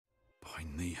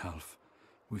By Nihalf.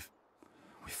 We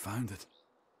found it.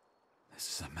 This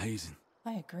is amazing.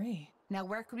 I agree. Now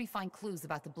where could we find clues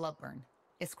about the Bloodburn?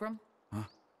 Iskram? Huh?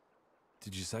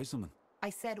 Did you say something? I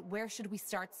said, where should we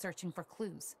start searching for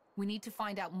clues? We need to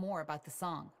find out more about the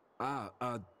song.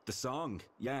 The song.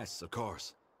 Yes, of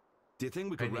course. Do you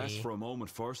think we could rest for a moment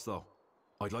first, though?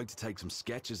 I'd like to take some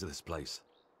sketches of this place.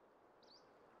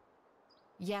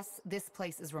 Yes, this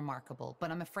place is remarkable,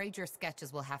 but I'm afraid your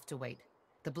sketches will have to wait.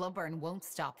 The Bloodburn won't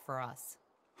stop for us.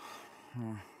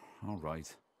 All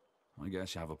right. I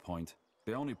guess you have a point.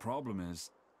 The only problem is,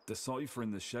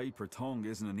 deciphering the Shaper tongue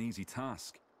isn't an easy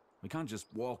task. We can't just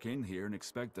walk in here and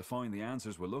expect to find the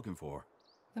answers we're looking for.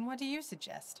 Then what do you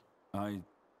suggest? I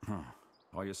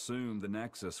assume the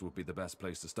Nexus would be the best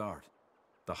place to start.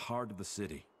 The heart of the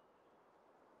city.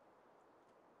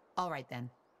 All right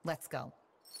then, let's go.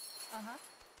 Uh-huh.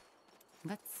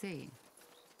 Let's see.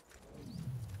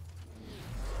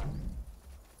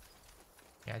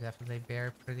 Yeah, definitely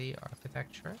very pretty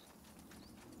architecture.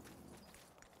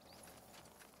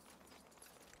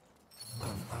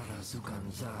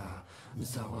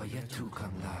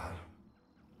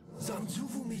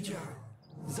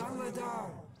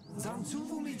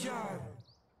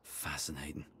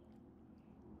 Fascinating.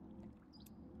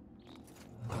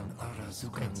 It's a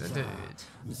dude.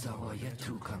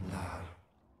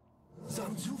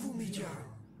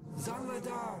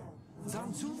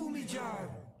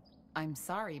 I'm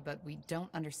sorry, but we don't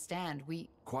understand.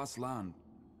 Quaslan.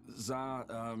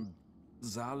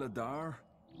 Zaladar?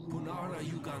 Punara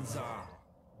Yuganza,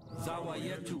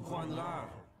 Zawayetu Kwanlar,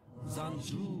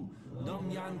 Zanju,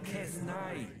 Nomyan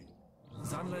Kesnai,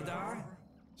 Zanladar?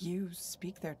 You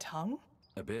speak their tongue?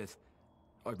 A bit.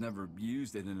 I've never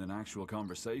used it in an actual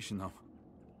conversation, though.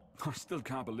 I still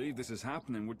can't believe this is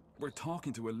happening. We're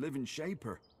talking to a living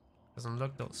Shaper. Doesn't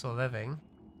look so living.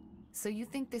 So you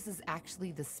think this is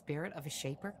actually the spirit of a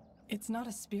Shaper? It's not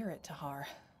a spirit, Tahar.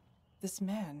 This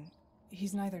man,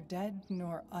 he's neither dead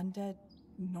nor undead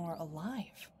nor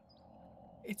alive.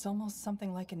 It's almost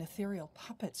something like an ethereal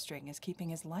puppet string is keeping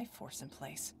his life force in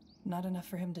place. Not enough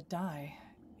for him to die,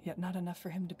 yet not enough for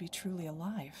him to be truly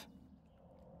alive.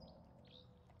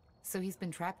 So he's been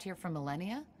trapped here for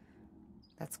millennia?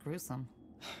 That's gruesome.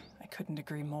 I couldn't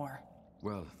agree more.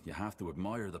 Well, you have to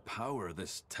admire the power of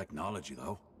this technology,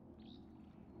 though.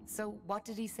 So what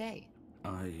did he say?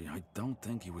 I don't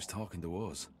think he was talking to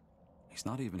us. He's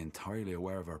not even entirely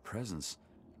aware of our presence.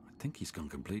 I think he's gone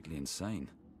completely insane.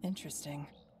 Interesting.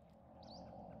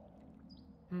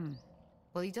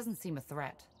 Well, he doesn't seem a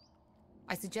threat.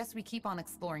 I suggest we keep on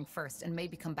exploring first and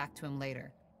maybe come back to him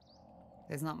later.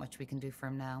 There's not much we can do for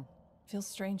him now. Feels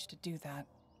strange to do that,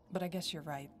 but I guess you're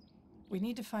right. We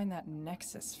need to find that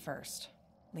nexus first.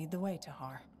 Lead the way,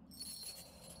 Tahar.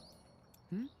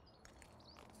 New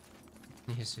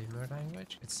Sumer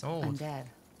language? It's old. Undead.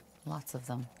 Lots of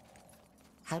them.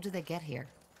 How did they get here?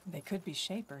 They could be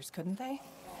Shapers, couldn't they?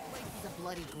 This is a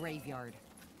bloody graveyard.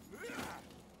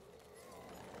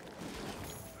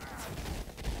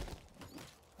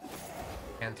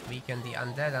 Can't weaken the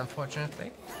undead,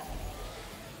 unfortunately.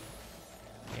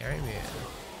 Very immune.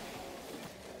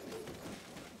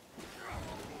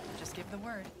 Just give the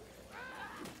word.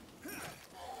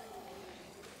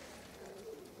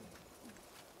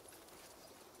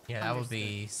 Yeah, that would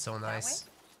be so nice.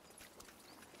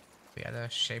 We had a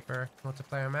Shaper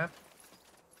multiplayer map.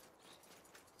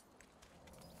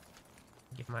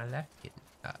 Give my left kid.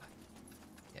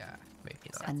 Yeah, maybe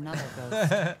not. Another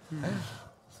ghost.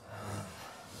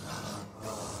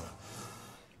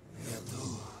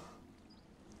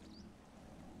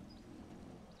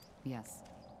 Yes.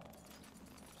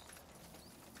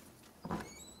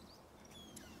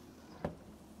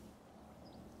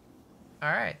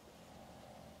 Alright.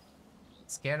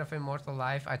 Scared of immortal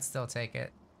life? I'd still take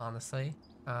it, honestly.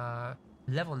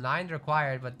 Level 9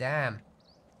 required, but damn.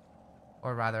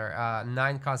 Or rather,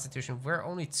 9 constitution. We're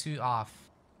only 2 off.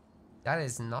 That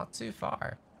is not too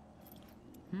far.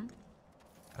 And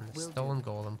the stone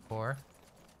golem core.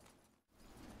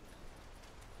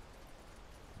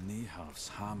 Nihalf's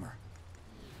hammer.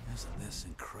 Isn't this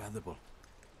incredible?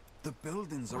 The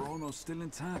buildings are almost still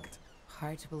intact.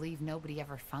 Hard to believe nobody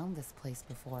ever found this place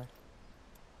before.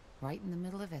 Right in the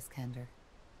middle of Iskander.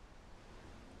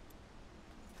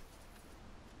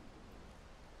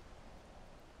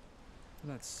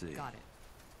 Let's see. Got it.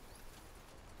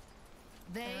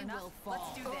 They will fall.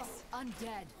 Let's do this.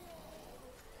 Undead.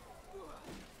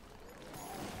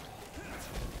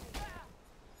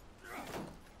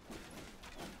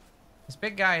 This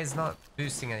big guy is not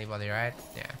boosting anybody, right?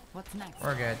 Yeah. What's next?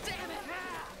 We're good. Damn it!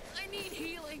 I need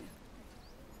healing.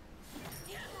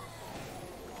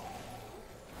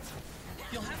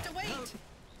 You'll have to wait.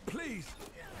 Please.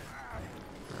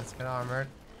 Let's get armored.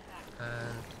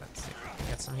 And let's see.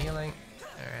 Get some healing.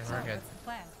 Alright, we're good. What's the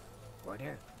plan?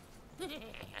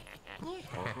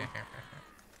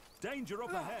 Danger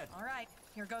up ahead. All right,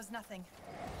 here goes nothing.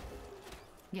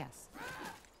 Yes.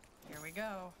 Here we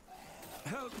go.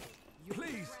 Help.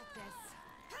 Please.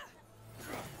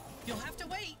 You'll have to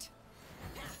wait.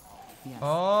 Yes.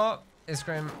 Oh,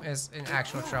 Iskrim is in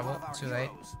actual trouble. Too late.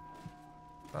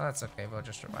 Well, that's okay. We'll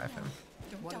just revive him.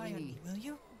 Don't What do die we on me, need? will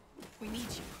you? We need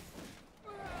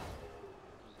you.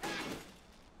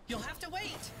 You'll have to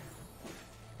wait.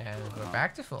 And we're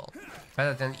back to full.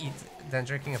 Better than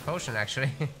drinking a potion,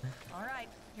 actually. All right,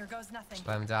 here goes nothing. Just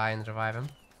let him die and revive him.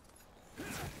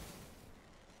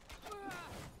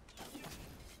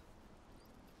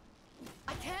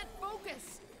 I can't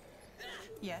focus.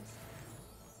 Yes.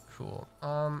 Cool.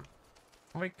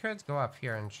 We could go up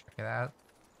here and check it out.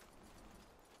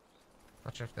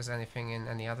 Not sure if there's anything in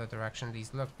any other direction.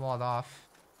 These look walled off.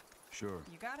 Sure.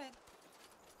 You got it.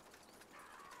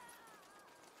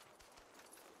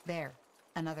 There.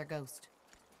 Another ghost.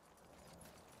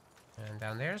 And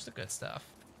down there's the good stuff.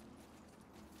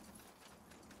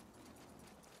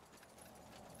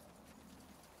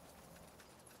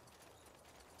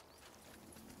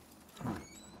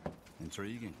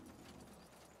 Intriguing.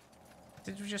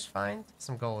 Did we just find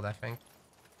some gold, I think?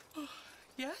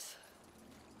 Yes?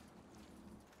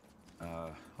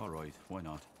 All right. Why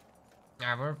not?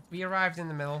 Yeah, we arrived in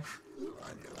the middle.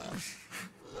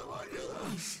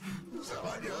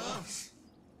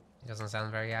 He doesn't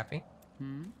sound very happy.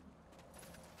 Hmm?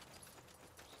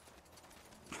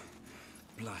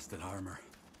 Blasted armor.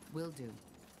 Will do.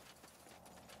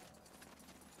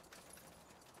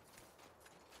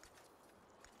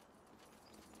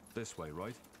 This way,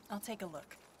 right? I'll take a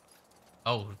look.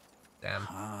 Oh, damn.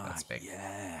 Ah, That's big.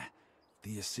 yeah. Do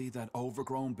you see that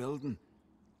overgrown building?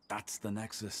 That's the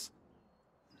Nexus.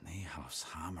 Nehof's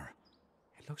hammer.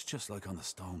 It looks just like on the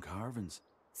stone carvings.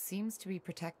 Seems to be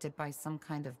protected by some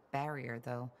kind of barrier,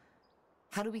 though.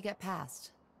 How do we get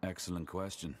past? Excellent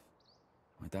question.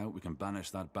 I doubt we can banish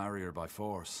that barrier by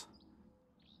force.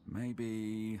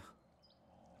 Maybe...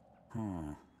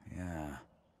 Huh, yeah.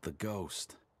 The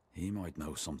ghost. He might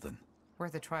know something.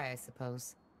 Worth a try, I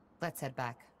suppose. Let's head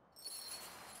back.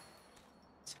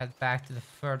 Let's head back to the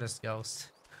furthest ghost.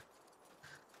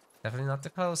 Definitely not the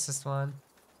closest one.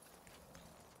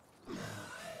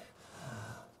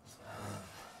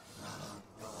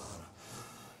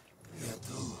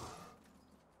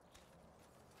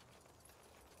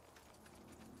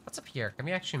 What's up here? Can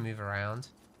we actually move around?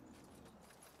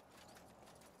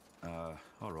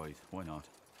 Alright, why not?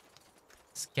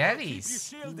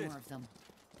 Skellies! More of them.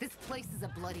 This place is a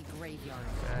bloody graveyard.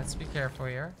 Let's be careful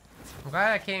here. I'm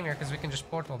glad I came here because we can just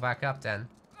portal back up then.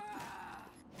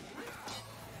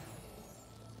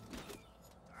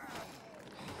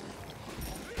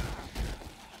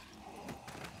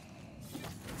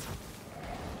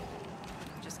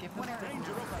 Just give them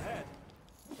Danger up ahead.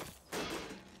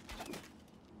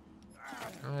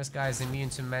 Oh, this guy's immune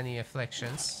to many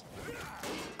afflictions.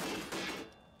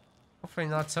 Hopefully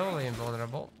not totally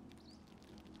invulnerable.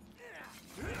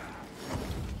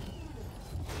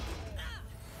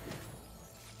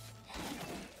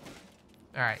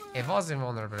 Alright, it was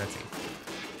invulnerability.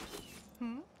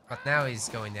 But now he's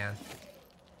going down.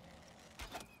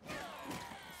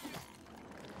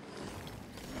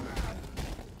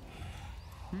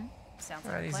 Sounds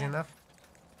Alright, like a easy plan. enough.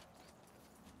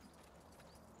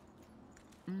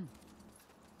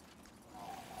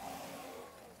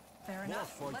 Fair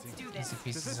enough. Let's do this. Easy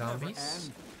piece of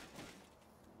zombies.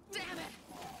 Damn it!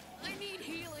 I need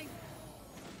healing.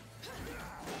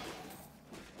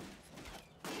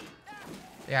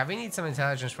 Yeah, we need some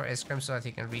intelligence for Iskrim so that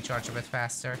he can recharge a bit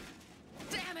faster.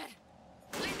 Damn it!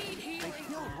 I need healing.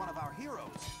 Killed one of our heroes.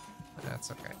 But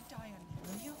that's okay. Don't die on me,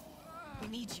 will you? We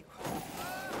need you.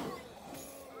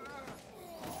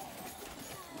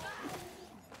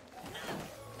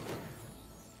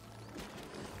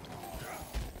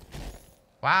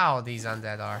 Wow, these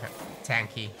undead are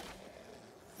tanky.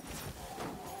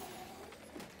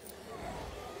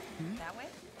 That way?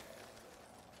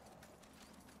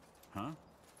 Huh?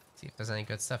 See if there's any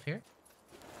good stuff here.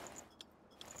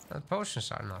 The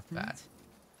potions are not bad.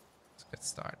 It's a good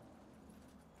start.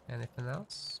 Anything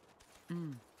else?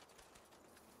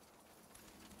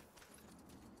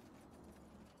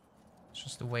 It's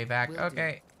just the way back. Will do.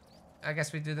 Okay. I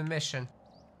guess we do the mission.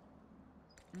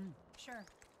 Sure.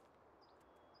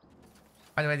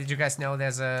 By the way, did you guys know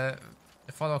there's a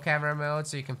follow camera mode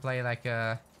so you can play like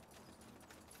a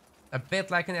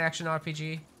bit like an action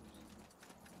RPG?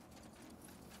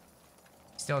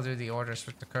 still do the orders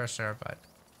with the cursor, but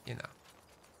you know,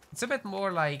 it's a bit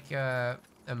more like a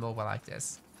MOBA like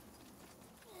this.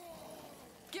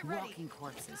 Get ready. Walking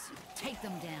corpses. Take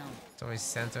them down. It's always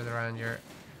centered around your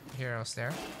heroes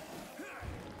there.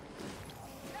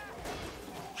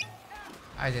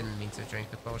 I didn't mean to drink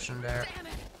the potion there. Damn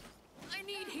it! I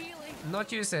need healing.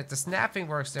 Not use it. The snapping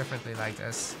works differently like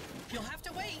this. You'll have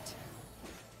to wait.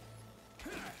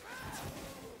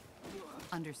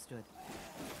 Understood.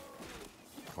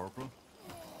 Corporal?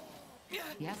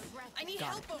 Yes? I need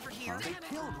help over here. They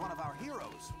killed one of our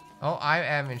heroes. Oh, I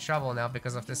am in trouble now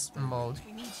because of this mode.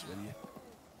 We need you. Will you?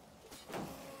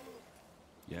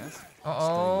 Yes?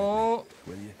 Uh-oh.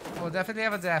 Will you? We'll definitely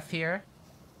have a death here.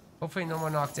 Hopefully no more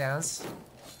knockdowns.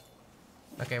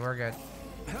 Okay, we're good.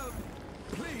 Help!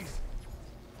 Please!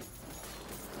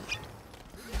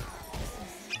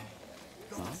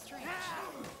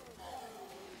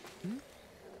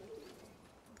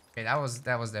 Okay,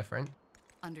 that was different.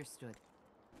 Understood.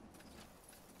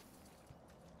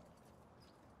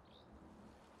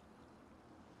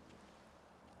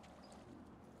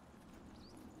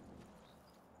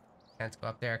 Can't go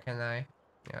up there, can I?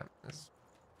 Yeah, there's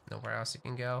nowhere else you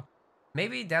can go.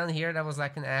 Maybe down here that was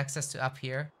like an access to up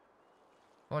here.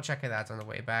 We'll check it out on the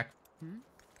way back.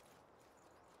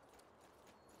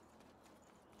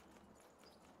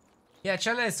 Yeah,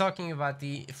 Chana is talking about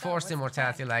the forced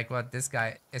immortality, like what this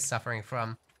guy is suffering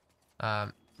from.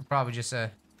 Probably just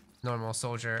a normal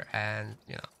soldier and,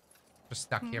 you know, just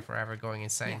stuck here forever going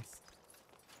insane.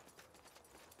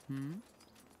 Yes.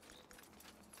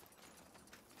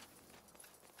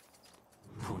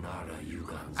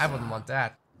 I wouldn't want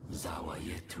that.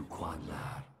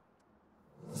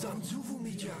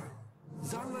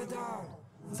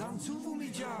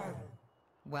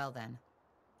 Well then.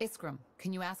 Iskram,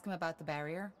 can you ask him about the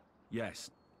barrier?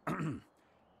 Yes.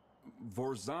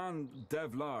 Vorzan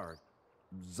Devlar.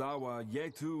 Zawa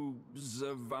Yetu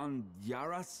Van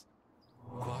Yaras?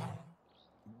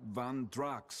 Van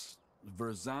Drax.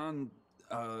 Verzan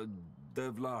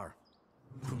Devlar.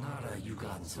 Punara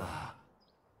Yuganzva.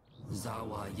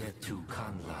 Zawa Yetu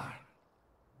Kanlar.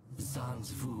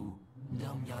 Zansvu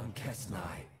Namyan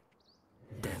Kesnai.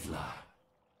 Devlar.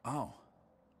 Oh,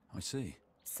 I see.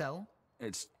 So?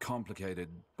 It's complicated,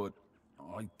 but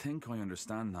I think I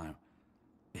understand now.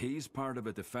 He's part of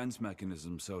a defense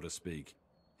mechanism, so to speak.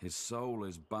 His soul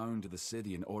is bound to the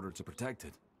city in order to protect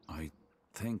it. I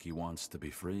think he wants to be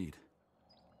freed.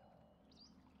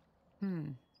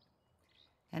 And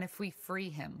if we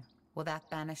free him, will that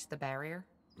banish the barrier?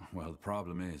 Well, the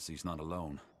problem is he's not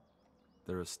alone.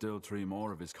 There are still 3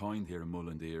 more of his kind here in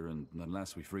Mulandir, and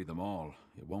unless we free them all,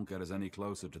 it won't get us any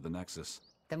closer to the Nexus.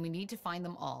 Then we need to find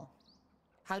them all.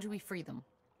 How do we free them?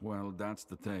 Well, that's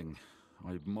the thing.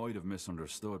 I might have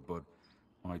misunderstood, but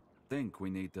I think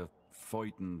we need to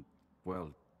fight and,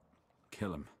 well,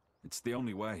 kill him. It's the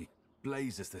only way.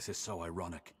 Blazes, this is so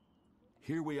ironic.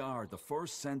 Here we are, the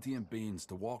first sentient beings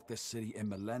to walk this city in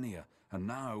millennia, and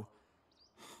now...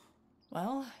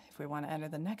 Well, if we want to enter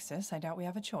the Nexus, I doubt we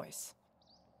have a choice.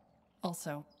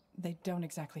 Also, they don't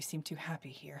exactly seem too happy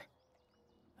here.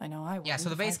 I know I Yeah, so the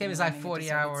wouldn't. base I've game been is like running a 40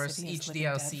 deserted hours. city as Each living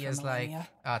dead DLC for is like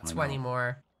millennia. 20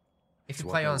 more. If It's you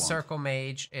what play they on want. Circle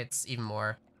Mage, it's even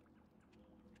more.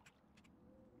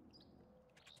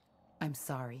 I'm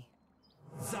sorry.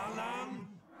 Zalam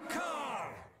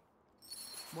Kar!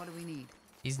 What do we need?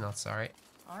 He's not sorry.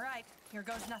 All right, here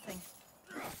goes nothing.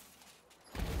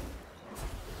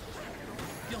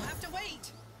 You'll have to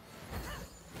wait.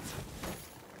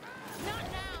 Not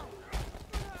now!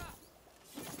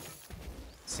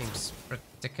 Seems pretty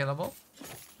killable.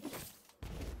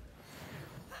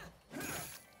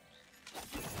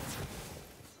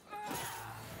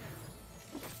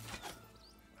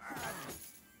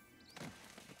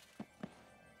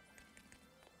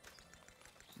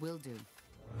 Will do.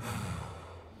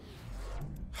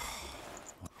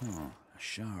 A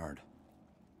shard.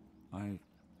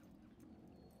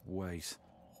 Wait.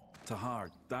 Tahar,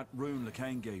 that rune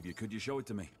Lacane gave you, could you show it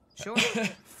to me? Sure.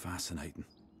 Fascinating.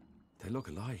 They look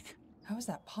alike. How is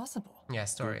that possible? Yeah,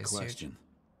 story Good is huge. question.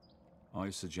 I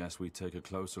suggest we take a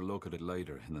closer look at it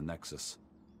later in the Nexus.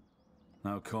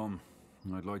 Now come.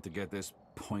 I'd like to get this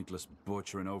pointless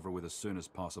butchering over with as soon as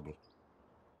possible.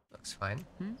 Looks fine.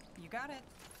 You got it.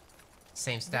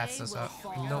 Same stats, They so will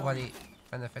fall. nobody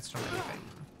benefits from anything.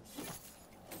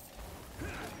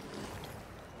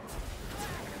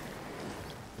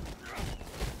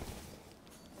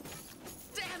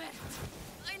 Damn it!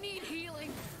 I need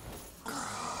healing!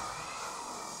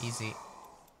 Easy.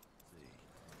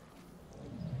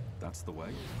 That's the way.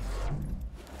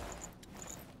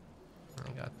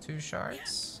 I got 2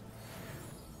 shards.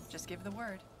 Just give the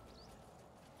word.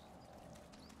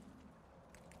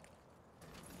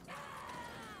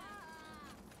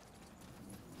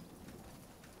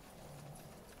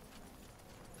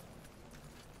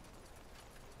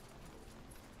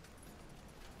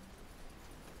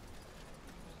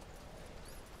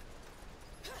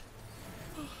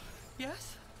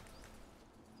 Yes?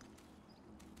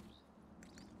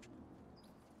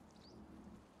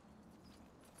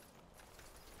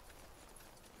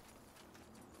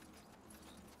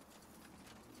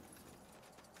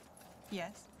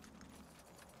 Yes.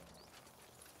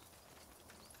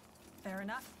 Fair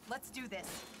enough. Let's do this.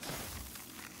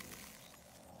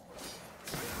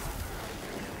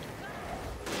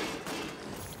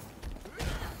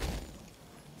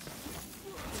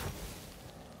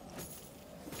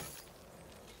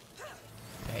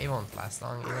 Yeah, he won't last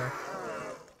long either.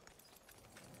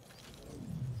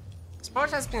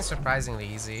 Sport has been surprisingly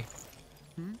easy.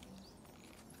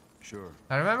 Sure.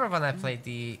 I remember when I played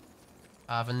the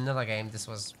vanilla game, this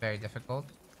was very difficult.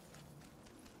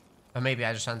 Or maybe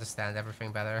I just understand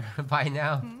everything better by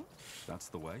now. That's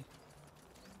the way.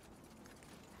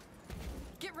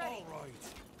 Get ready. All right.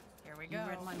 Here we You go.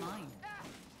 read my mind.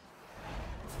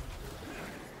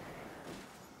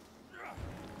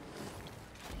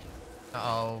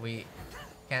 Uh-oh, we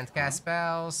can't cast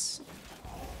spells.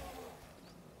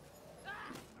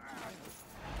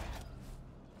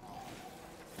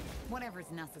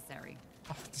 Whatever's necessary.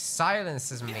 Oh, this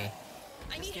silences me.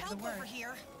 I need help over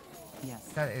here. Yes.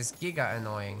 That is giga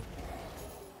annoying.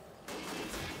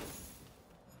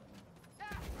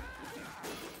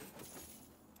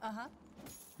 Uh-huh.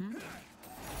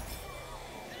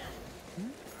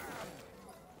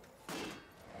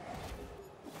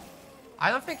 I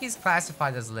don't think he's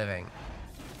classified as living.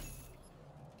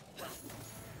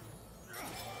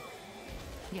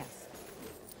 Yes.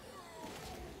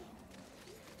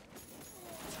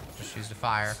 Just use the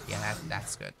fire. Yeah,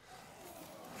 that's good.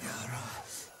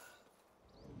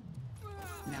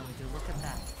 Now would you look at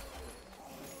that?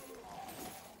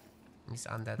 These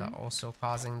undead are also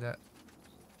causing the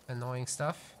annoying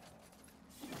stuff.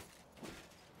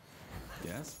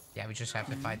 Yes? Yeah, we just have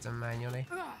to fight them manually.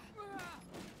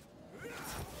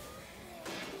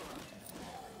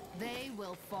 They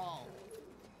will fall.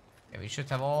 Yeah, we should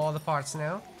have all the parts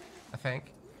now, I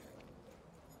think.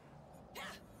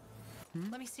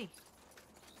 Let me see.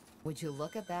 Would you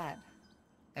look at that?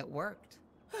 It worked.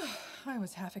 I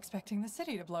was half expecting the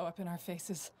city to blow up in our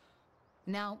faces.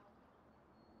 Now,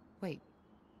 wait.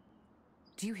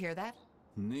 Do you hear that?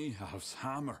 Niehav's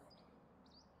hammer.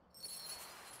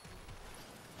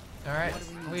 Alright,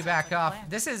 we back off.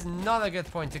 This is not a good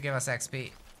point to give us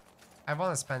XP. I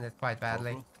want to spend it quite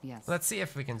badly. Yes. Let's see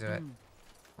if we can do it.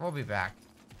 We'll be back.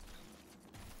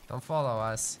 Don't follow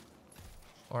us.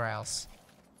 Or else.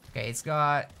 Okay, it's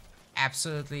got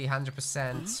absolutely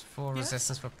 100% full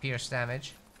resistance for pierce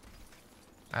damage.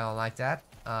 I don't like that.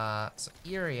 So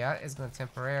area is going to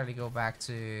temporarily go back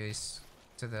to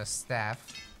the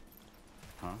staff.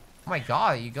 Huh? Oh my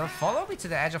god, you gonna follow me to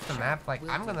the edge of the map? Like,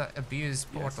 I'm gonna abuse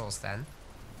portals then.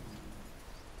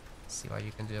 See what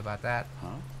you can do about that. Huh?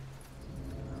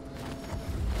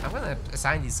 I'm gonna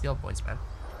assign these skill points, man.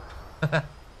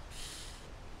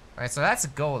 Alright, so that's a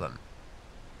golem.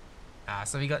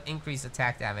 So we got increased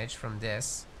attack damage from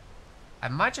this. I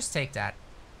might just take that,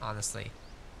 honestly.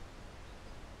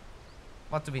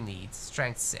 What do we need?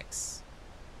 Strength 6.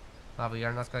 Well, we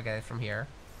are not gonna get it from here.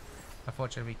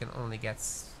 Unfortunately, we can only get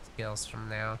skills from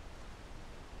now.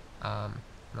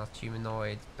 Not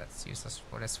humanoid. That's useless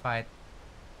for this fight.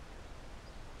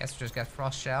 Guess we just get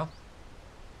frost shell.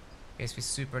 In case we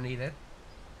super need it.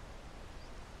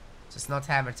 So it's not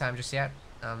hammer time just yet.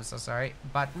 I'm so sorry.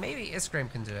 But maybe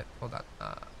Iskrim can do it. Hold on.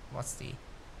 What's the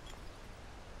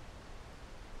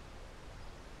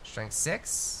strength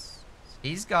 6?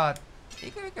 He's got. We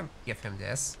can give him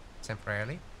this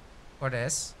temporarily, or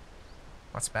this.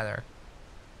 What's better?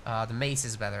 The mace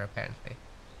is better apparently.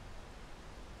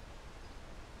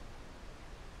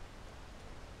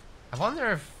 I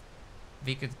wonder if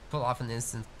we could pull off an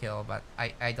instant kill, but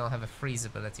I don't have a freeze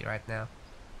ability right now.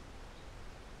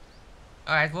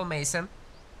 Alright, we'll mace him.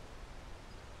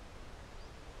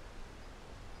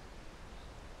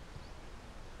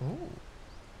 Ooh.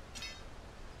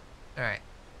 Alright.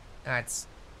 That's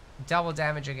double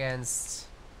damage against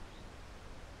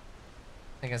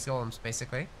golems,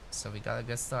 basically. So we got a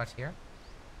good start here.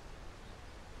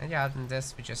 And yeah, other than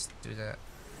this, we just do the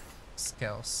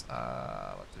skills.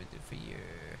 What do we do for you?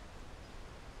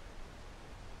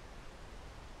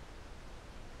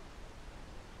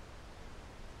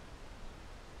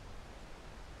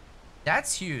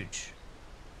 That's huge.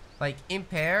 Like,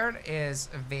 impaired is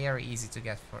very easy to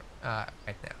get for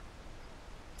right now.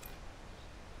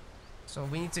 So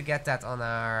we need to get that on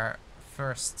our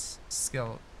first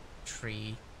skill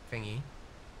tree thingy.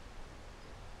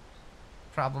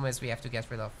 Problem is we have to get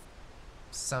rid of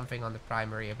something on the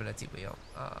primary ability wheel.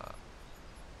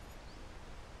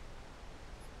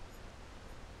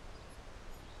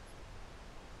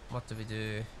 What do we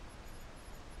do?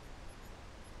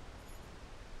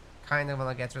 Kind of want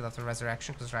to get rid of the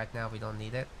resurrection because right now we don't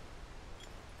need it.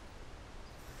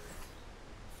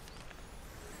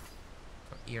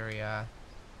 For area,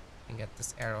 we can get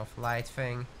this arrow of light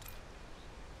thing.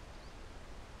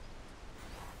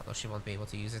 Although she won't be able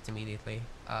to use it immediately.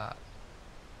 Well,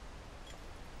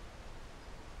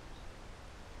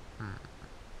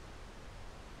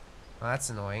 that's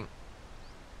annoying.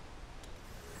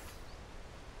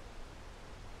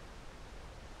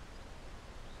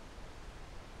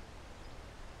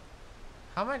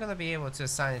 How am I gonna be able to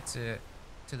assign it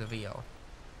to the wheel?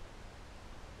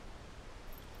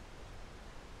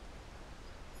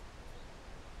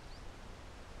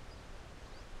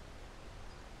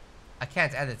 I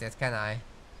can't edit it, can I?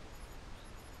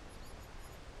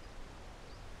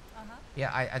 Yeah,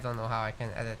 I don't know how I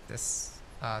can edit this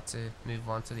to move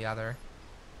one to the other.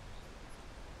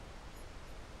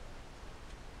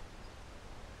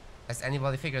 Has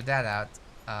anybody figured that out?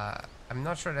 I'm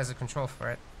not sure there's a control for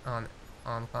it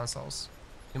on consoles.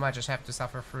 You might just have to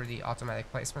suffer through the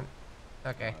automatic placement.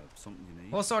 Okay. Something you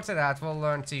need? We'll sort it out. We'll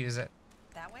learn to use it.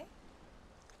 That way?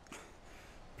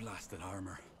 Blasted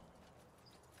armor.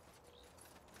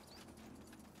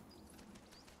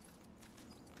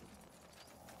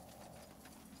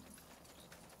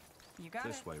 You got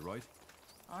This it. way, right?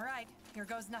 All right, here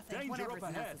goes nothing. Danger Whatever's up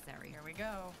ahead. necessary. Here we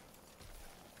go.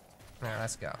 Now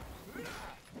let's go.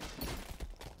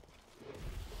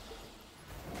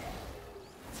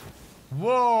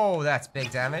 Whoa, that's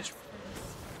big damage.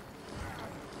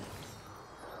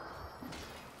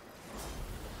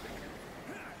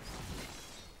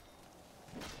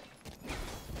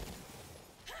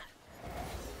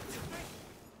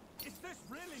 Is this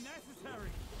really necessary?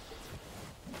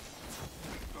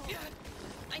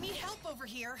 I need help over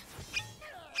here.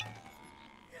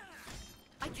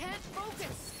 I can't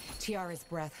focus. Tiara's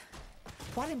breath.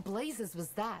 What in blazes was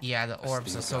that? Yeah, the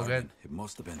orbs are so good. Guardian. It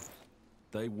must have been.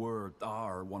 They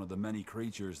are one of the many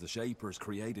creatures the Shapers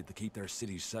created to keep their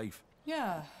cities safe.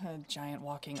 Yeah, a giant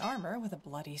walking armor with a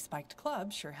bloody spiked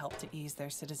club sure helped to ease their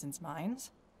citizens'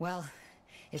 minds. Well,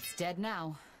 it's dead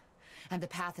now, and the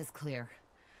path is clear.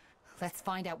 Let's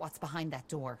find out what's behind that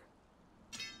door.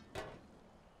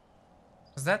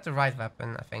 Was that the right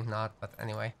weapon? I think not, but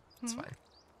anyway, it's fine.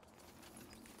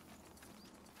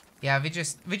 Yeah, we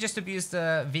just abused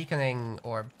the weakening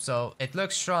orb, so it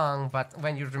looks strong, but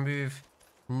when you remove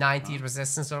 90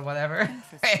 resistance or whatever,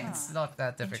 it's not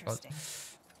that difficult.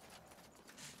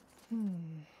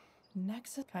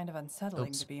 Nexus kind of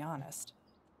unsettling, Oops. to be honest.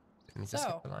 Let me just So,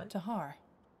 skip the line. Tahar,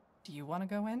 do you want to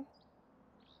go in?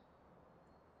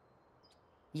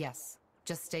 Yes,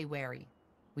 just stay wary.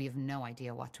 We have no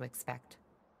idea what to expect.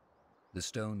 The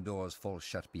stone doors fall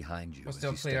shut behind you We'll as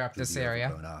still you clear step up through this the area.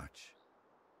 overgrown arch,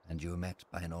 and you are met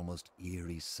by an almost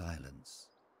eerie silence.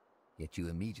 Yet you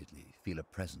immediately feel a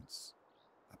presence,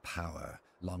 a power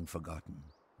long forgotten,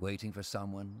 waiting for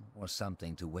someone or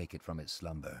something to wake it from its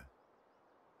slumber.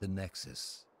 The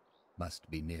Nexus must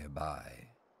be nearby.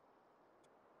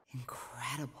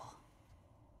 Incredible.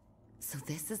 So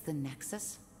this is the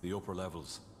Nexus? The upper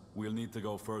levels. We'll need to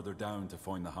go further down to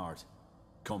find the heart.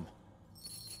 Come.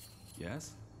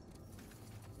 Yes?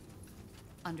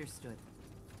 Understood.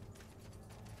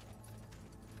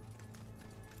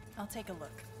 I'll take a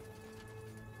look.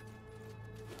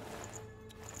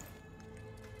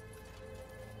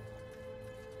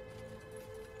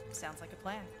 Sounds like a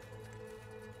plan.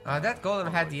 That golem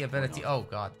had the ability, oh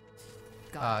god,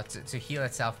 Got to heal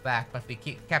itself back, but we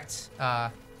kept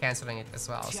canceling it as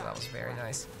well, so that was very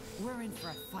nice. We're in for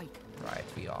a fight. Right,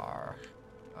 we are.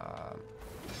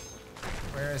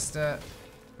 Where's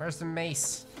the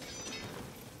mace?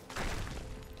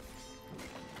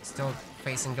 Still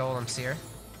facing golems here.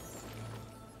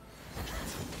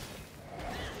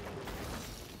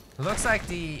 Looks like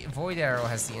the void arrow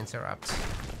has the interrupt.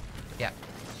 Yeah.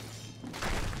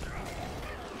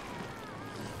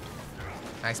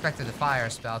 I expected the fire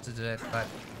spell to do it, but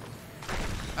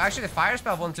actually the fire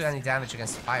spell won't do any damage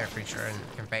against the fire creature in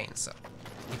campaign, so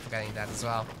keep forgetting that as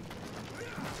well.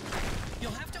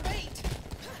 You'll have to wait.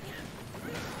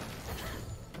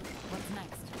 What's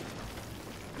next?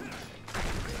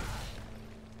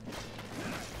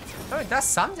 Oh, it does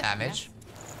some damage,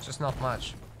 just not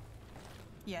much.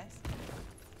 Yes.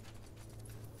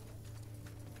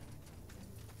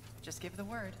 Just give the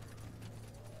word.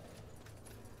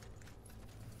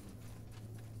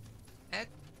 At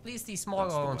least these small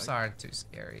That's the golems way. aren't too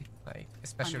scary. Like,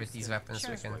 especially with these weapons,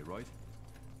 Sure. we can Way, right?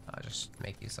 just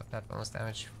make use of that bonus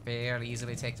damage. Fairly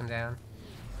easily take them down.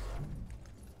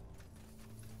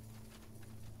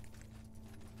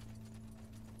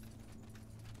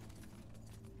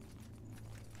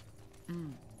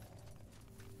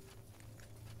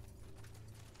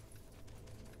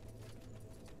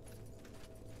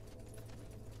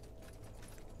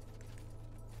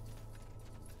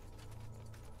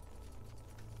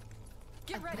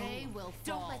 Get ready. They will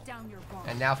Don't fall. let down your guard.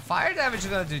 And now fire damage is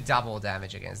gonna do double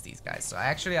damage against these guys. So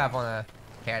actually I wanna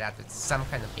pair that with some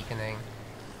kind of weakening.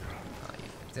 You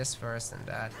do this first and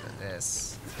that and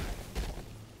this.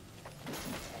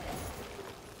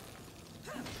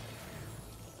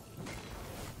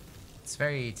 It's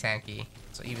very tanky.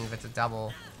 So even with the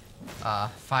double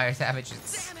fire damage,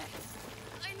 Damn it!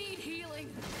 I need healing.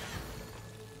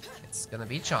 it's gonna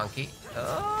be chunky.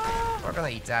 Oh, we're gonna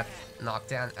eat that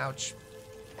knockdown. Ouch.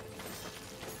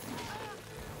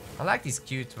 I like these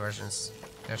cute versions.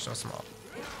 They're so small.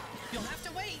 You'll have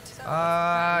to wait.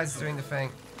 It's doing the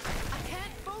thing. I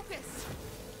can't focus.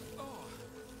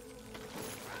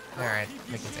 Alright,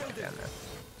 we can take it down now.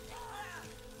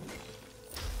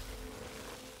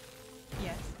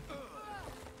 Yes.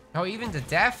 Oh, even the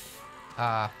death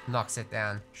knocks it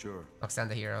down. Sure. Knocks down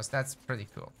the heroes. That's pretty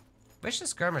cool. Wish the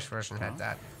skirmish version had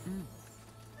that.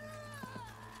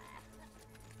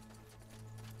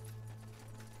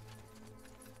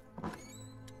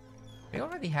 We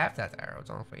already have that arrow,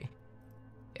 don't we?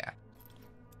 Yeah.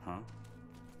 Huh?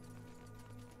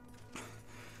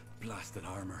 Blasted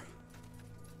armor.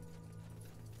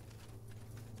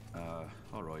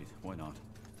 Alright, why not?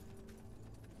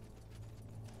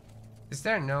 Is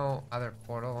there no other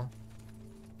portal?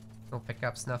 No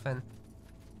pickups, nothing?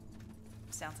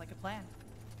 Sounds like a plan.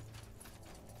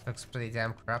 Looks pretty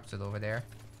damn corrupted over there.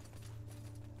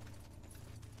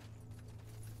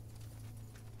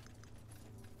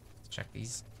 Let's check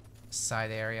these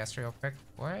side areas real quick.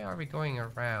 Why are we going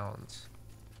around?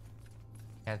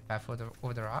 Can't path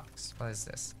over the rocks? What is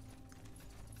this?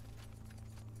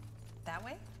 That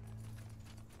way?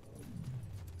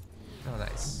 Oh,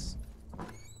 nice.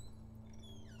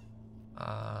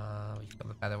 We've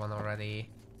got a better one already.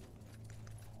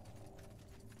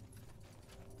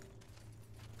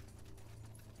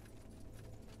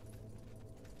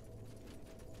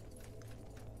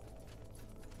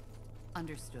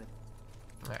 Understood.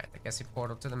 Alright, I guess he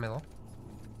portal to the middle.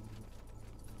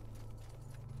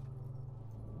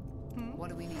 What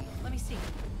do we need? Let me see.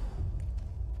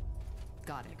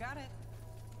 Got You it. got it.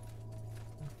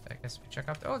 I guess we check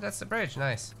out. Oh, that's the bridge.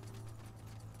 Nice.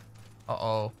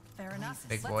 Uh-oh. Fair enough.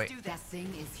 Big Let's boy. do That this.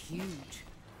 thing is huge.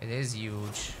 It is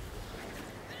huge.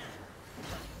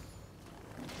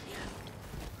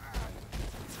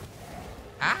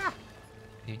 Ah!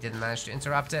 You didn't manage to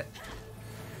interrupt it.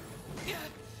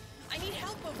 I need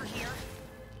help over here.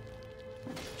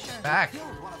 Sure. Back. Killed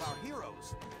one of our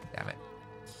heroes. Damn it.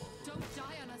 Don't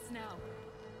die on us now.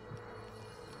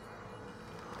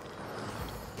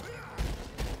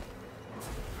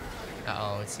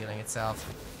 Uh-oh, it's healing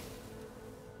itself.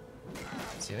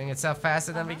 It's healing itself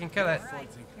faster than we can kill it. All right,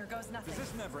 here goes nothing. Does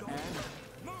this never end?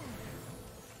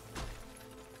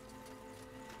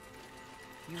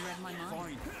 You read my mind.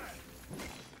 Fine.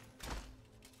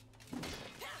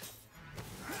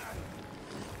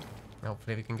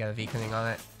 Hopefully we can get a weakening on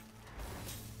it.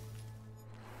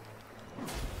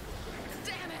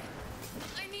 Damn it!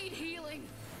 I need healing.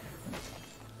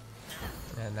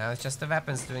 And now it's just the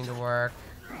weapons doing the work.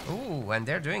 Ooh, and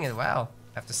they're doing it well,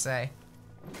 I have to say.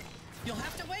 You'll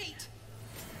have to wait.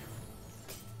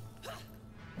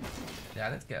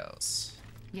 Down it goes.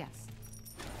 Yes.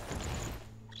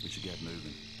 We should get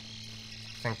moving.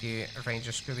 Thank you,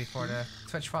 Ranger Scooby, for the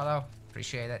Twitch follow.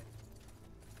 Appreciate it.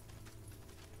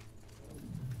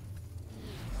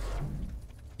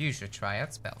 You should try out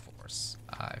SpellForce.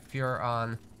 If you're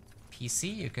on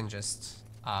PC, you can just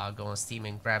go on Steam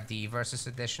and grab the Versus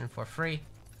Edition for free.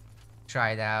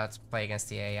 Try it out, play against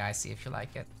the AI, see if you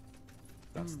like it.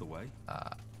 That's the way.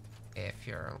 If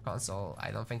you're on console,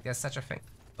 I don't think there's such a thing.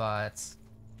 But,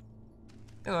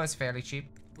 you know, it's fairly cheap.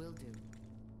 Will do.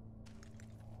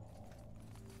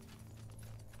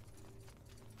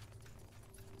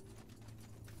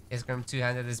 Isgrim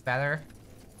two-handed is better.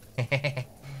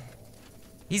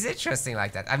 He's interesting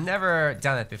like that. I've never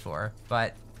done it before,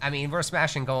 but I mean, we're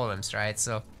smashing golems, right?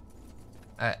 So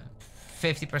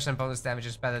 50% bonus damage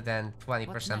is better than What's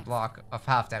 20% next? block of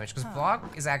half damage, because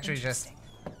block is actually just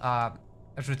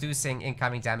reducing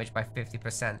incoming damage by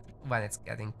 50% when it's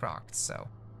getting procced, so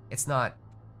it's not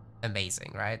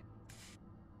amazing, right?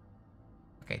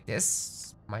 Okay,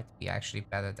 this might be actually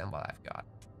better than what I've got.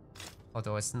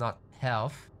 Although it's not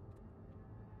health.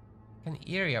 An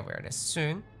area awareness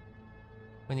soon.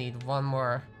 We need one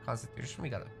more constitution. We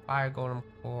got a fire golem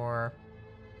core.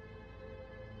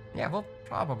 Yeah, we'll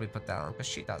probably put that on because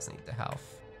she does need the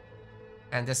health.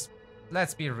 And this,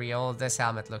 let's be real, this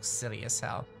helmet looks silly as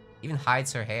hell. Even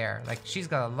hides her hair. Like, she's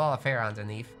got a lot of hair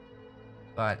underneath.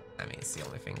 But, I mean, it's the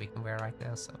only thing we can wear right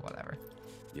now, so whatever.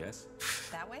 Yes?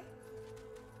 That way?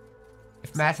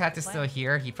 If Mad Hat is still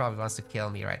here, he probably wants to kill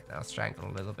me right now, strangle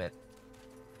a little bit.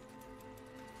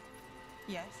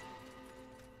 Yes.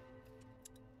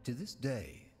 To this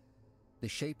day, the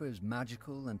Shaper's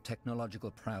magical and technological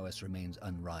prowess remains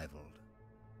unrivaled.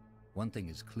 One thing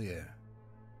is clear.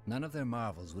 None of their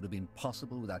marvels would have been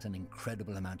possible without an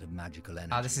incredible amount of magical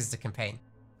energy. Oh, this is the campaign.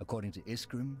 According to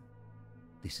Iskrim,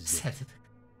 this is it.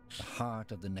 The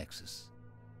heart of the Nexus.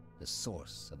 The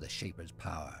source of the Shaper's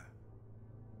power.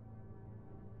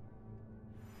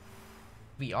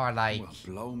 We are like Well,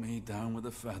 blow me down with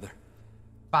a feather.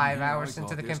 5 Yeah, I hours into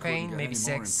thought the this couldn't campaign, get maybe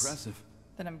any more 6. impressive.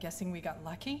 Then I'm guessing we got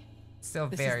lucky? Still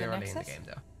This is very the early in the Nexus? game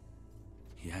though.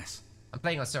 Yes. I'm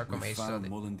playing on Circle We Mage, so found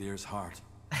Mulandir's heart.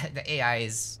 the AI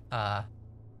is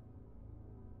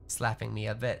slapping me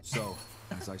a bit. So,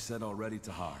 as I said already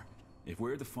to Har, if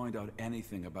we're to find out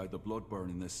anything about the Bloodburn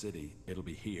in this city, it'll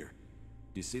be here.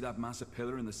 Do you see that massive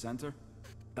pillar in the center?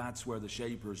 That's where the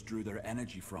Shapers drew their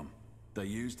energy from. They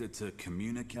used it to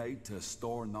communicate, to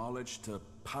store knowledge, to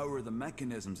power the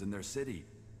mechanisms in their city,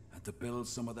 and to build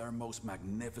some of their most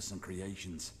magnificent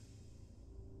creations.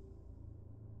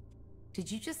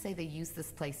 Did you just say they used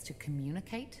this place to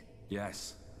communicate?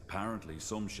 Yes, apparently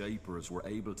some Shapers were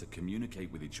able to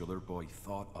communicate with each other by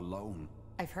thought alone.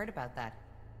 I've heard about that.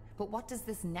 But what does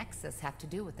this nexus have to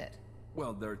do with it?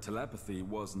 Well, their telepathy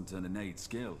wasn't an innate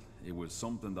skill. It was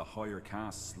something the higher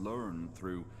castes learned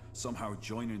through somehow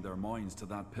joining their minds to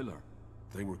that pillar.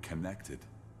 They were connected.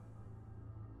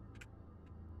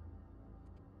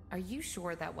 Are you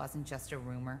sure that wasn't just a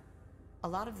rumor? A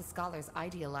lot of the scholars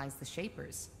idealize the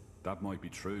Shapers. That might be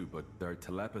true, but their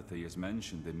telepathy is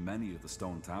mentioned in many of the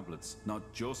stone tablets, not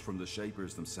just from the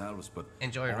Shapers themselves, but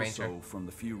Enjoy, also Ranger. from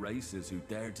the few races who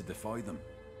dared to defy them.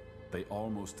 They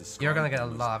almost describe You're gonna get a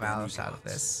them as lot of hours demigods. out of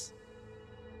this.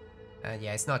 And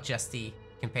yeah, it's not just the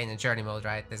campaign and journey mode,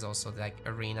 right? There's also like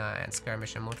arena and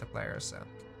skirmish and multiplayer, so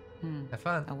have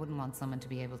fun. I wouldn't want someone to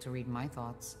be able to read my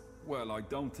thoughts. Well, I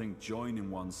don't think joining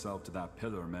oneself to that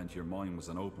pillar meant your mind was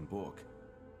an open book.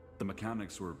 The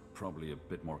mechanics were probably a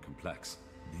bit more complex.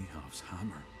 Nehov's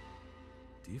hammer.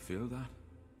 Do you feel that?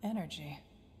 Energy.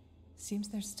 Seems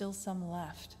there's still some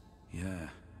left. Yeah.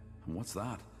 And what's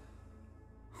that?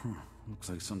 Looks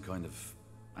like some kind of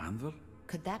anvil?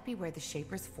 Could that be where the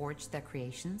Shapers forged their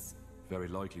creations? Very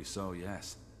likely so,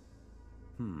 yes.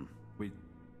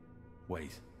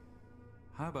 Wait.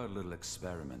 How about a little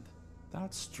experiment?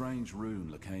 That strange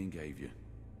rune Lacane gave you.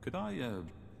 Could I,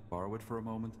 borrow it for a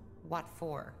moment? What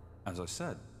for? As I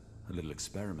said, a little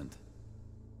experiment.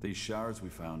 These shards we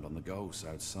found on the ghosts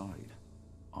outside.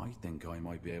 I think I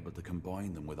might be able to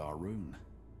combine them with our rune.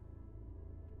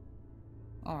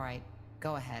 Alright,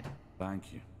 go ahead.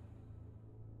 Thank you.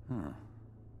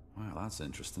 Well, that's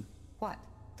interesting. What?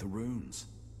 The runes.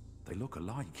 They look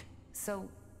alike. So,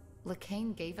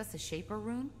 Lacane gave us a Shaper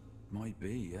rune? Might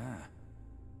be, yeah.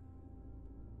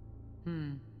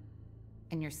 And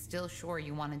you're still sure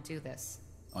you want to do this?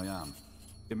 I am.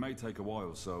 It may take a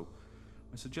while, so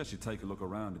I suggest you take a look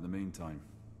around in the meantime.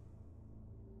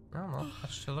 I don't know,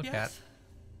 much to look Yes.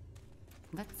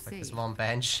 at. Let's Like see. this one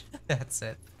bench. That's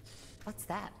it. What's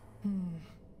that?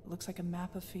 Looks like a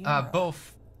map of Fiora.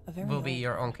 Both A very will be old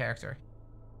your own character.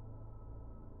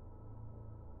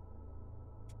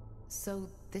 So,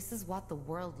 this is what the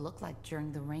world looked like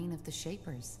during the reign of the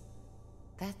Shapers.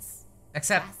 That's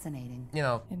Except, fascinating. you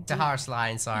know, Indeed. the harsh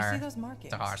lines You are see those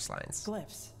markings? the harsh lines.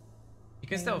 Glyphs. You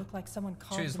can They still look like someone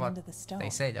carved choose them what into the stone. they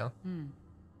say, though.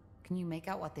 Can you make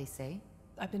out what they say?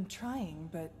 I've been trying,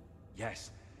 but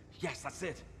Yes. Yes, that's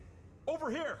it. Over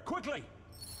here, quickly!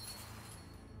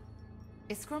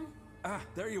 Iskram? Ah,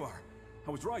 there you are.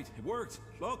 I was right. It worked.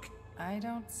 Look. I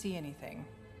don't see anything.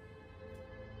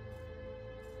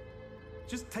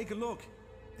 Just take a look.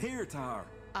 Here, Tahar.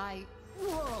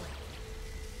 Whoa!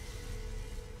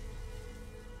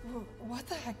 What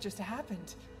the heck just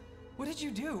happened? What did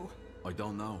you do? I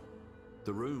don't know.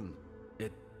 The rune.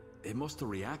 It must have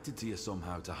reacted to you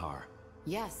somehow, Tahar.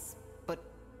 Yes, but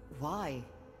why?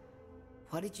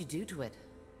 What did you do to it?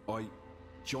 I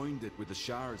Joined it with the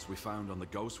shards we found on the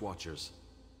Ghost Watchers.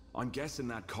 I'm guessing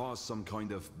that caused some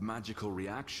kind of magical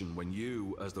reaction when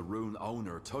you, as the rune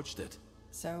owner, touched it.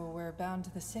 So we're bound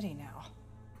to the city now.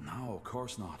 No, of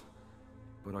course not.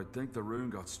 But I think the rune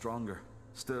got stronger.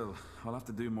 Still, I'll have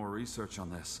to do more research on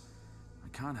this.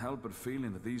 I can't help but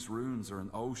feeling that these runes are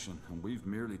an ocean and we've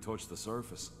merely touched the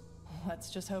surface. Let's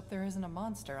just hope there isn't a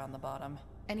monster on the bottom.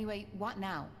 Anyway, what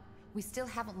now? We still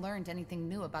haven't learned anything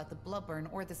new about the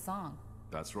Bloodburn or the song.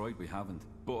 That's right, we haven't.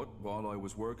 But while I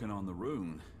was working on the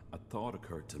rune, a thought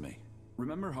occurred to me.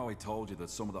 Remember how I told you that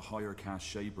some of the higher caste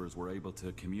shapers were able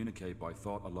to communicate by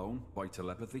thought alone, by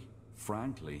telepathy?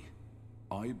 Frankly,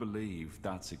 I believe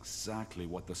that's exactly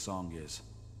what the song is.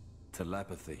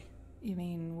 Telepathy. You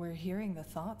mean we're hearing the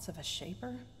thoughts of a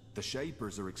shaper? The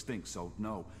shapers are extinct, so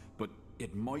no. But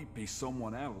it might be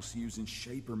someone else using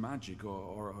shaper magic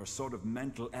or sort of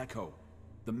mental echo.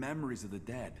 The memories of the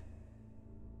dead.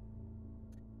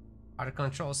 Are the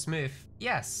controls smooth?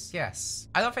 Yes, yes.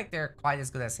 I don't think they're quite as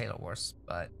good as Halo Wars,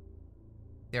 but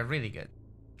they're really good.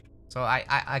 So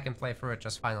I can play through it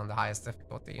just fine on the highest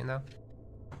difficulty, you know?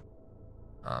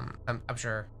 I'm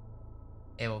sure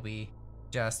it will be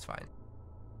just fine.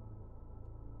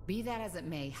 Be that as it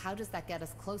may, how does that get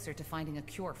us closer to finding a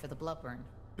cure for the Bloodburn?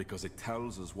 Because it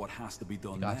tells us what has to be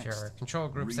done You got next. your control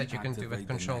groups that you can do with Reactivate the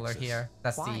controller Nexus. here.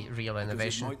 That's Why? the real Because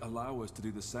innovation. it might allow us to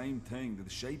do the same thing that the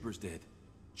Shapers did.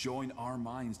 Join our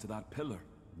minds to that pillar.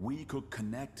 We could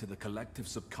connect to the collective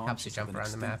subconscious jump of an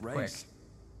around the extinct map race. quick.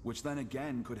 Which then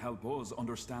again could help us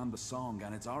understand the song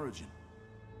and its origin.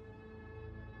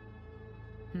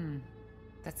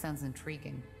 That sounds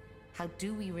intriguing. How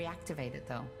do we reactivate it,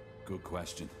 though? Good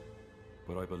question.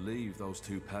 But I believe those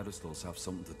two pedestals have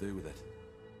something to do with it.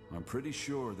 I'm pretty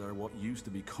sure they're what used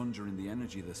to be conjuring the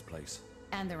energy of this place.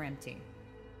 And they're empty.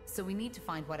 So we need to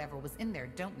find whatever was in there,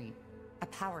 don't we? A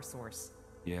power source.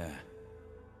 Yeah.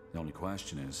 The only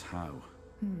question is how.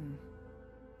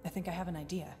 I think I have an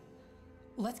idea.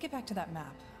 Let's get back to that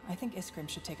map. I think Iskrim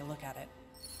should take a look at it.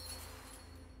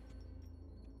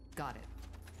 Got it.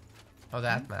 Oh,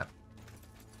 that map.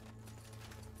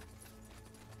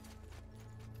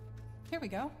 Here we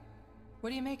go. What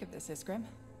do you make of this, Iskrim?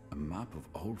 A map of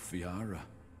Old Fiara.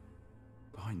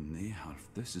 By Nehalf,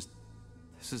 this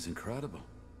is incredible.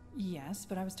 Yes,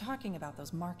 but I was talking about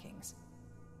those markings.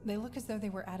 They look as though they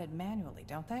were added manually,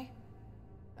 don't they?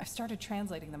 I've started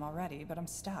translating them already, but I'm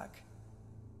stuck.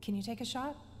 Can you take a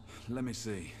shot? Let me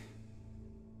see.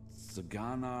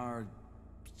 Zaganar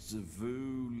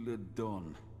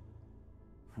Zavuladun.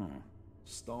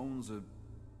 Stones of...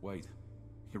 Wait.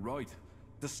 You're right.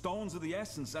 The Stones of the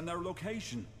Essence and their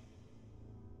location.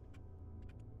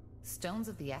 Stones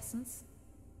of the Essence?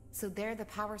 So they're the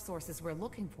power sources we're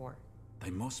looking for. They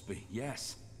must be,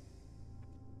 yes.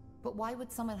 But why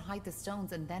would someone hide the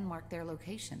stones and then mark their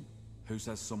location? Who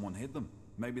says someone hid them?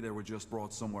 Maybe they were just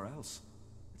brought somewhere else.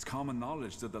 It's common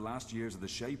knowledge that the last years of the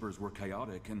Shapers were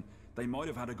chaotic, and they might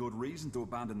have had a good reason to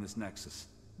abandon this nexus.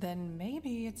 Then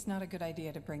maybe it's not a good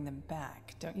idea to bring them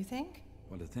back, don't you think?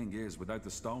 Well, the thing is, without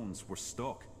the stones, we're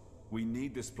stuck. We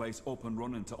need this place up and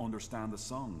running to understand the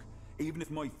song. Even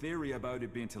if my theory about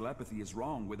it being telepathy is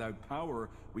wrong, without power,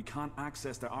 we can't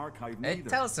access the archive neither. It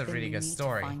tells a Then really we good need to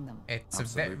story. find them. It's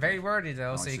Absolutely. very wordy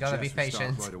though, so you gotta be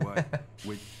patient. Right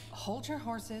away. Hold your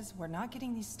horses. We're not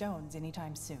getting these stones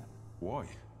anytime soon. Why?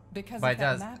 Because But if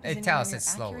that map is it tells anywhere it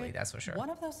slowly, accurate, that's for sure. One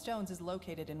of those stones is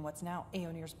located in what's now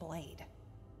Aeonir's blade.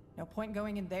 No point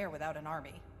going in there without an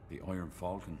army. The Iron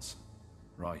Falcons.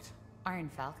 Right. Iron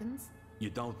Falcons? You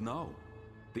don't know.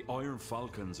 The Iron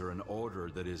Falcons are an order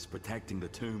that is protecting the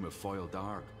tomb of Foil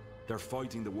Darg. They're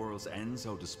fighting the world's end,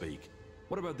 so to speak.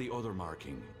 What about the other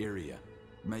marking, Iria?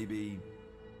 Maybe...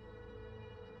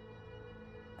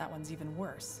 That one's even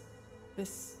worse.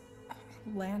 This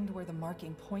land where the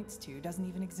marking points to doesn't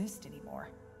even exist anymore.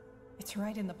 It's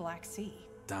right in the Black Sea.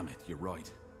 Damn it, you're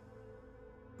right.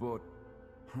 But,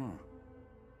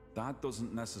 that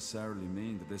doesn't necessarily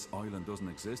mean that this island doesn't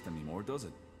exist anymore, does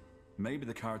it? Maybe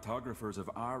the cartographers of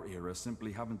our era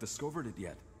simply haven't discovered it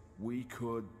yet. We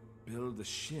could build a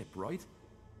ship, right?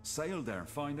 Sail there and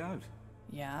find out.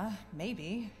 Yeah,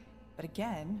 maybe. But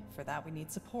again, for that we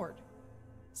need support.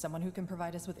 Someone who can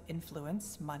provide us with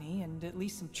influence, money, and at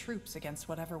least some troops against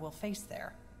whatever we'll face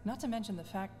there. Not to mention the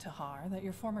fact, Tahar, that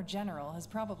your former general has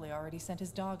probably already sent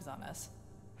his dogs on us.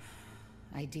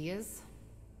 Ideas?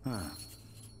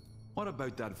 What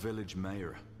about that village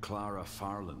mayor, Clara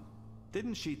Farland?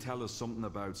 Didn't she tell us something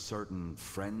about certain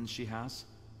friends she has?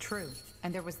 True.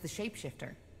 And there was the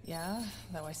shapeshifter. Yeah,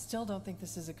 though I still don't think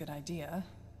this is a good idea.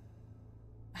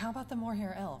 How about the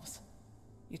Moorhair elves?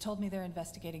 You told me they're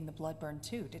investigating the Bloodburn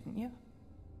too, didn't you?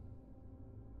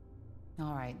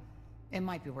 All right. It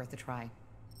might be worth a try.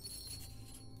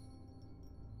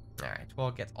 Alright,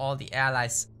 we'll get all the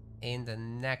allies in the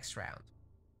next round.